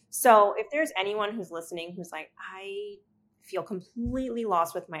 So if there's anyone who's listening who's like, I feel completely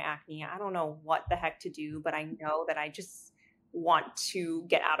lost with my acne, I don't know what the heck to do, but I know that I just want to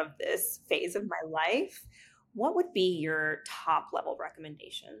get out of this phase of my life, what would be your top level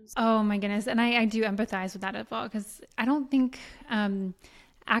recommendations? Oh my goodness. And I do empathize with that as well, because I don't think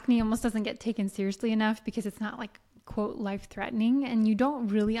acne almost doesn't get taken seriously enough, because it's not like, quote, life threatening. And you don't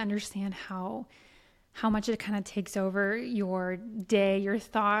really understand how much it kind of takes over your day, your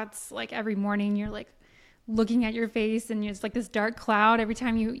thoughts. Like every morning you're like looking at your face and it's like this dark cloud every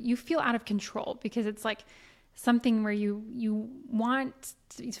time you feel out of control, because it's like something where you want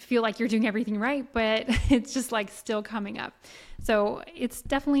to feel like you're doing everything right, but it's just like still coming up. So it's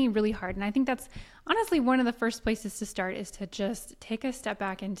definitely really hard. And I think that's honestly one of the first places to start, is to just take a step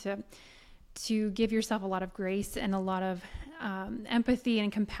back and to give yourself a lot of grace and a lot of empathy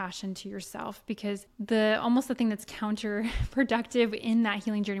and compassion to yourself, because almost the thing that's counterproductive in that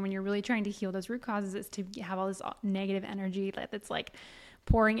healing journey when you're really trying to heal those root causes is to have all this negative energy that's like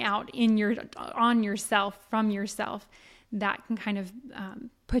pouring out on yourself, from yourself. That can kind of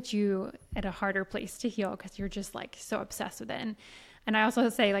put you at a harder place to heal, because you're just like so obsessed with it. And I also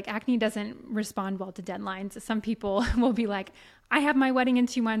say, like, acne doesn't respond well to deadlines. Some people will be like, I have my wedding in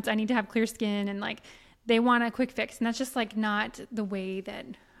 2 months, I need to have clear skin, and like they want a quick fix. And that's just like not the way that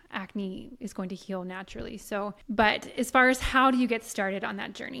acne is going to heal naturally. So, but as far as how do you get started on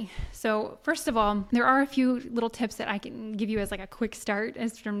that journey? So first of all, there are a few little tips that I can give you as like a quick start,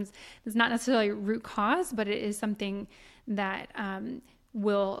 as terms, it's not necessarily root cause, but it is something that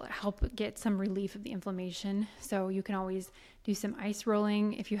will help get some relief of the inflammation. So you can always do some ice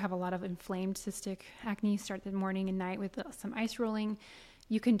rolling. If you have a lot of inflamed cystic acne, start the morning and night with some ice rolling.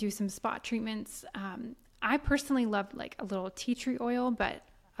 You can do some spot treatments. I personally love like a little tea tree oil, but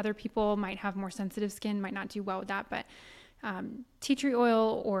other people might have more sensitive skin, might not do well with that. But tea tree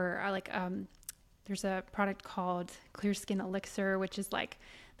oil, or there's a product called Clear Skin Elixir, which is like,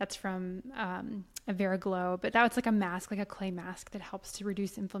 that's from Averaglow, but that's like a mask, like a clay mask that helps to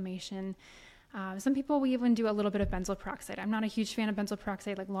reduce inflammation. Some people, we even do a little bit of benzoyl peroxide. I'm not a huge fan of benzoyl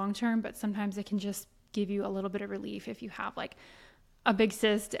peroxide like long term, but sometimes it can just give you a little bit of relief if you have like a big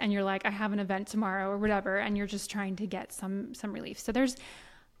cyst and you're like, I have an event tomorrow or whatever, and you're just trying to get some relief. So there's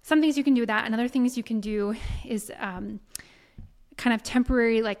some things you can do with that. And other things you can do is kind of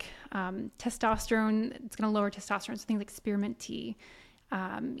temporary, like testosterone. It's going to lower testosterone. So things like spearmint tea,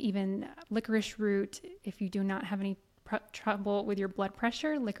 even licorice root. If you do not have any trouble with your blood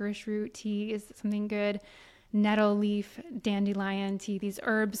pressure, licorice root tea is something good. Nettle leaf, dandelion tea. These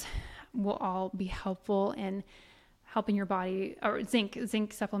herbs will all be helpful in helping your body. Or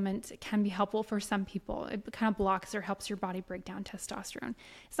zinc supplements can be helpful for some people. It kind of blocks or helps your body break down testosterone.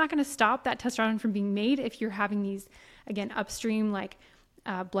 It's not going to stop that testosterone from being made if you're having these, again, upstream like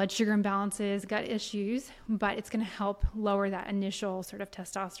blood sugar imbalances, gut issues, but it's going to help lower that initial sort of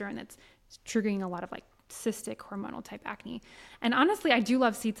testosterone that's triggering a lot of like cystic hormonal type acne. And honestly, I do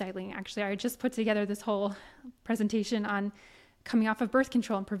love seed cycling. Actually, I just put together this whole presentation on coming off of birth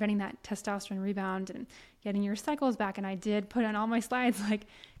control and preventing that testosterone rebound and getting your cycles back. And I did put on all my slides, like,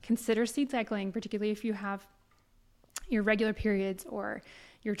 consider seed cycling, particularly if you have your regular periods or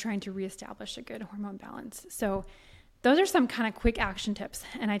you're trying to reestablish a good hormone balance. So those are some kind of quick action tips.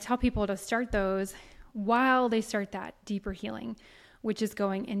 And I tell people to start those while they start that deeper healing, which is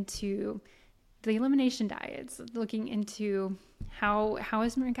going into the elimination diets, looking into how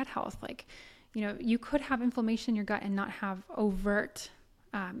is my gut health. Like, you could have inflammation in your gut and not have overt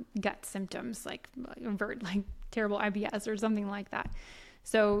gut symptoms, like overt, like terrible IBS or something like that.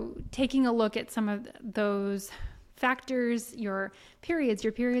 So taking a look at some of those factors, your periods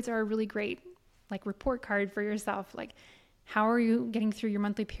are a really great like report card for yourself. Like, how are you getting through your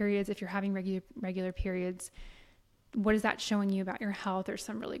monthly periods? If you're having regular periods, what is that showing you about your health? There's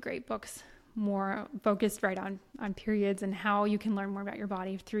some really great books more focused right on periods and how you can learn more about your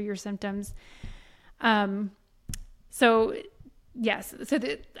body through your symptoms. So yes, so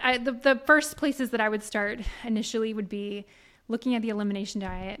the first places that I would start initially would be looking at the elimination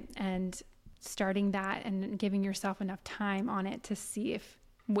diet and starting that and giving yourself enough time on it to see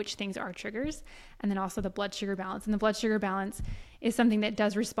which things are triggers, and then also the blood sugar balance. And the blood sugar balance is something that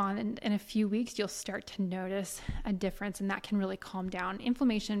does respond in a few weeks. You'll start to notice a difference, and that can really calm down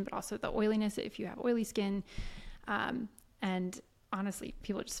inflammation, but also the oiliness if you have oily skin. And honestly,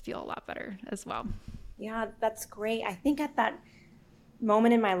 people just feel a lot better as well. Yeah, that's great. I think at that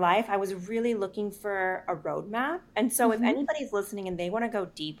moment in my life, I was really looking for a roadmap. And so if anybody's listening and they want to go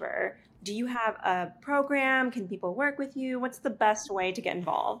deeper, do you have a program? Can people work with you? What's the best way to get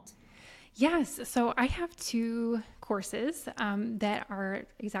involved? Yes. So I have 2 courses that are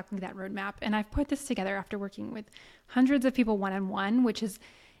exactly that roadmap. And I've put this together after working with hundreds of people one-on-one, which is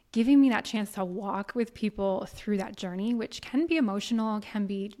giving me that chance to walk with people through that journey, which can be emotional, can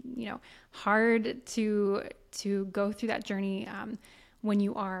be, hard to go through that journey when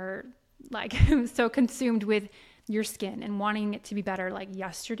you are like so consumed with your skin and wanting it to be better like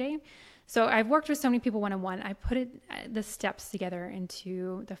yesterday. So I've worked with so many people one-on-one. I put the steps together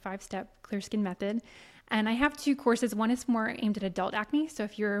into the 5-step clear skin method. And I have 2 courses. One is more aimed at adult acne. So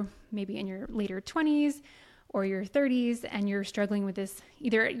if you're maybe in your later 20s or your 30s and you're struggling with this,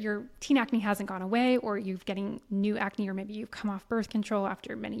 either your teen acne hasn't gone away or you're getting new acne, or maybe you've come off birth control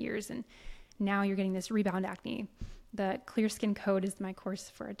after many years and now you're getting this rebound acne. The Clear Skin Code is my course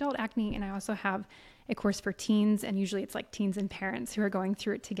for adult acne. And I also have a course for teens, and usually it's like teens and parents who are going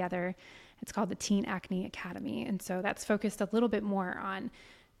through it together. It's called the Teen Acne Academy. And so that's focused a little bit more on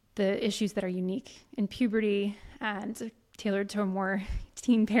the issues that are unique in puberty and tailored to a more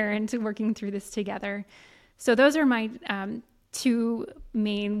teen parent working through this together. So those are my 2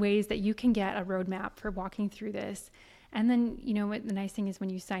 main ways that you can get a roadmap for walking through this. And then, what the nice thing is when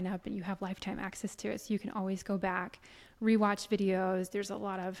you sign up and you have lifetime access to it, so you can always go back, rewatch videos. There's a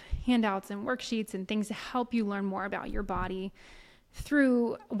lot of handouts and worksheets and things to help you learn more about your body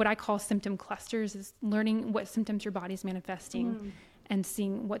through what I call symptom clusters, is learning what symptoms your body's manifesting and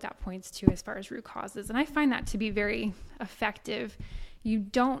seeing what that points to as far as root causes. And I find that to be very effective. You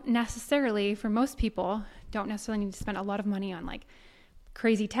don't necessarily, for most people, don't necessarily need to spend a lot of money on like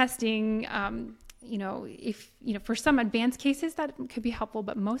crazy testing. If, for some advanced cases that could be helpful,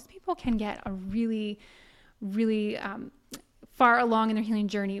 but most people can get a really, really far along in their healing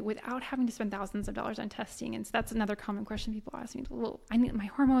journey without having to spend thousands of dollars on testing. And so that's another common question people ask me. Well, my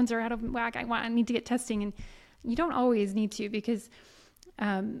hormones are out of whack. I need to get testing. And you don't always need to, because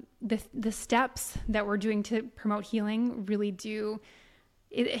the steps that we're doing to promote healing really do,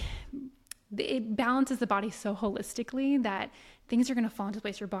 it balances the body so holistically that things are going to fall into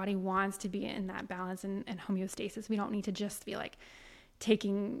place. Your body wants to be in that balance and homeostasis. We don't need to just be like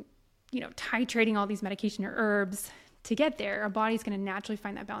taking, titrating all these medication or herbs to get there. Our body's going to naturally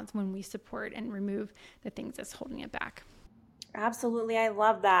find that balance when we support and remove the things that's holding it back. Absolutely. I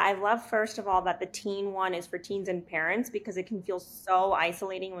love that. I love, first of all, that the teen one is for teens and parents, because it can feel so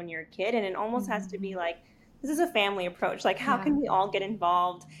isolating when you're a kid. And it almost has to be like, this is a family approach. Like, how can we all get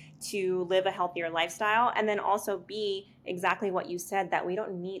involved to live a healthier lifestyle? And then also be exactly what you said, that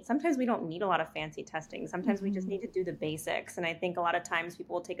sometimes we don't need a lot of fancy testing. Sometimes we just need to do the basics. And I think a lot of times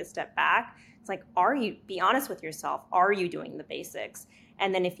people will take a step back. It's like, be honest with yourself. Are you doing the basics?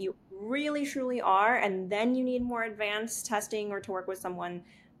 And then if you really truly are, and then you need more advanced testing or to work with someone,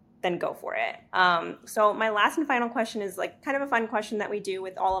 then go for it. So my last and final question is like kind of a fun question that we do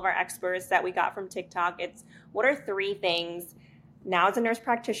with all of our experts that we got from TikTok. It's, what are 3 things now as a nurse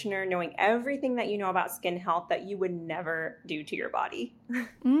practitioner, knowing everything that you know about skin health, that you would never do to your body?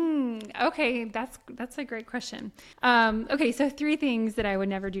 Okay, that's a great question. Okay, so 3 things that I would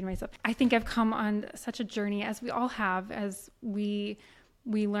never do to myself. I think I've come on such a journey, as we all have, as we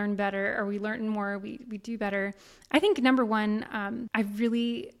learn better, or we learn more, we do better. I think number 1, I've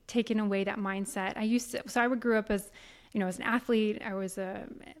really taken away that mindset. I grew up as, as an athlete. I was a,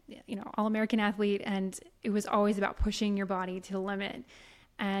 all-American athlete, and it was always about pushing your body to the limit,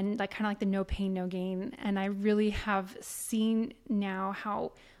 and like kind of like the no pain, no gain. And I really have seen now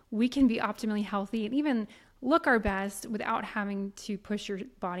how we can be optimally healthy and even look our best without having to push your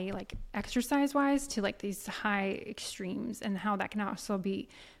body, like exercise wise, to like these high extremes, and how that can also be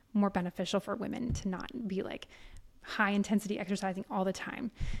more beneficial for women to not be like high intensity exercising all the time.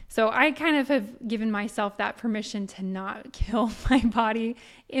 So I kind of have given myself that permission to not kill my body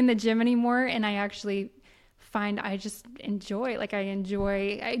in the gym anymore. And I actually find I just enjoy,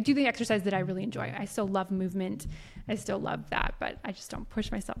 I do the exercise that I really enjoy. I still love movement. I still love that, but I just don't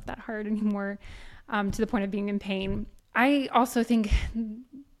push myself that hard anymore. To the point of being in pain. I also think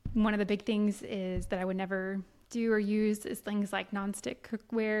one of the big things is that I would never do or use is things like nonstick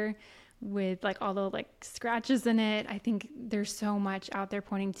cookware with like all the like scratches in it. I think there's so much out there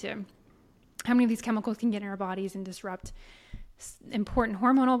pointing to how many of these chemicals can get in our bodies and disrupt important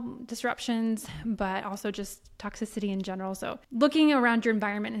hormonal disruptions, but also just toxicity in general. So looking around your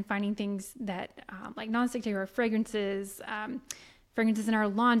environment and finding things that like nonstick cookware, fragrances in our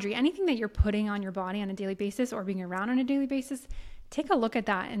laundry, anything that you're putting on your body on a daily basis or being around on a daily basis, take a look at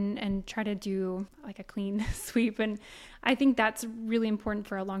that and try to do like a clean sweep. And I think that's really important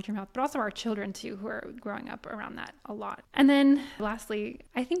for our long-term health, but also our children too, who are growing up around that a lot. And then lastly,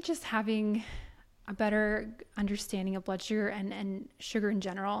 I think just having a better understanding of blood sugar and sugar in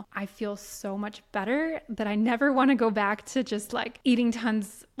general. I feel so much better that I never want to go back to just like eating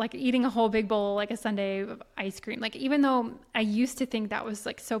a whole big bowl, like a sundae of ice cream. Like, even though I used to think that was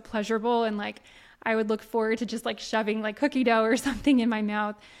like so pleasurable, and like I would look forward to just like shoving like cookie dough or something in my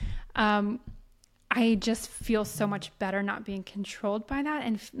mouth. I just feel so much better not being controlled by that.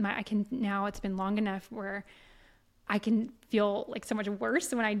 And it's been long enough where I can feel like so much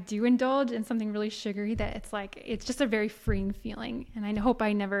worse when I do indulge in something really sugary, that it's just a very freeing feeling. And I hope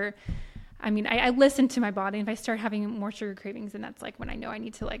I listen to my body. And if I start having more sugar cravings, then that's like when I know I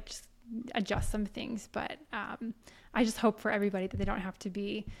need to like just adjust some things. But I just hope for everybody that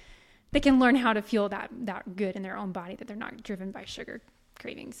they can learn how to feel that good in their own body, that they're not driven by sugar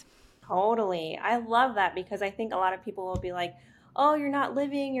cravings. Totally. I love that, because I think a lot of people will be like, oh, you're not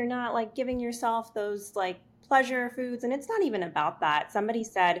like giving yourself those like pleasure foods. And it's not even about that. Somebody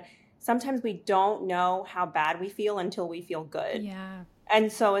said, sometimes we don't know how bad we feel until we feel good. Yeah. And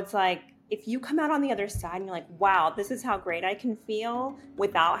so it's like, if you come out on the other side and you're like, wow, this is how great I can feel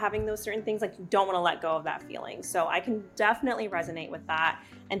without having those certain things, like you don't want to let go of that feeling. So I can definitely resonate with that.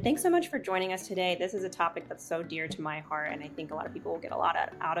 And thanks so much for joining us today. This is a topic that's so dear to my heart, and I think a lot of people will get a lot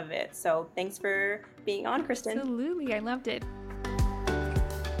out of it. So thanks for being on, Kristin. Absolutely. I loved it.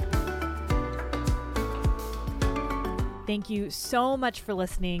 Thank you so much for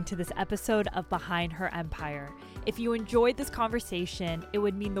listening to this episode of Behind Her Empire. If you enjoyed this conversation, it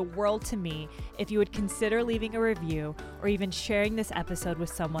would mean the world to me if you would consider leaving a review or even sharing this episode with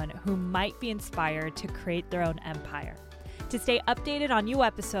someone who might be inspired to create their own empire. To stay updated on new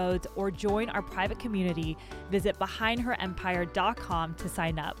episodes or join our private community, visit behindherempire.com to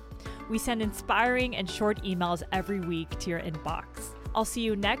sign up. We send inspiring and short emails every week to your inbox. I'll see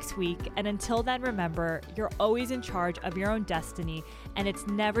you next week, and until then, remember, you're always in charge of your own destiny, and it's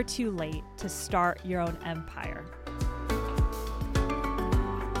never too late to start your own empire.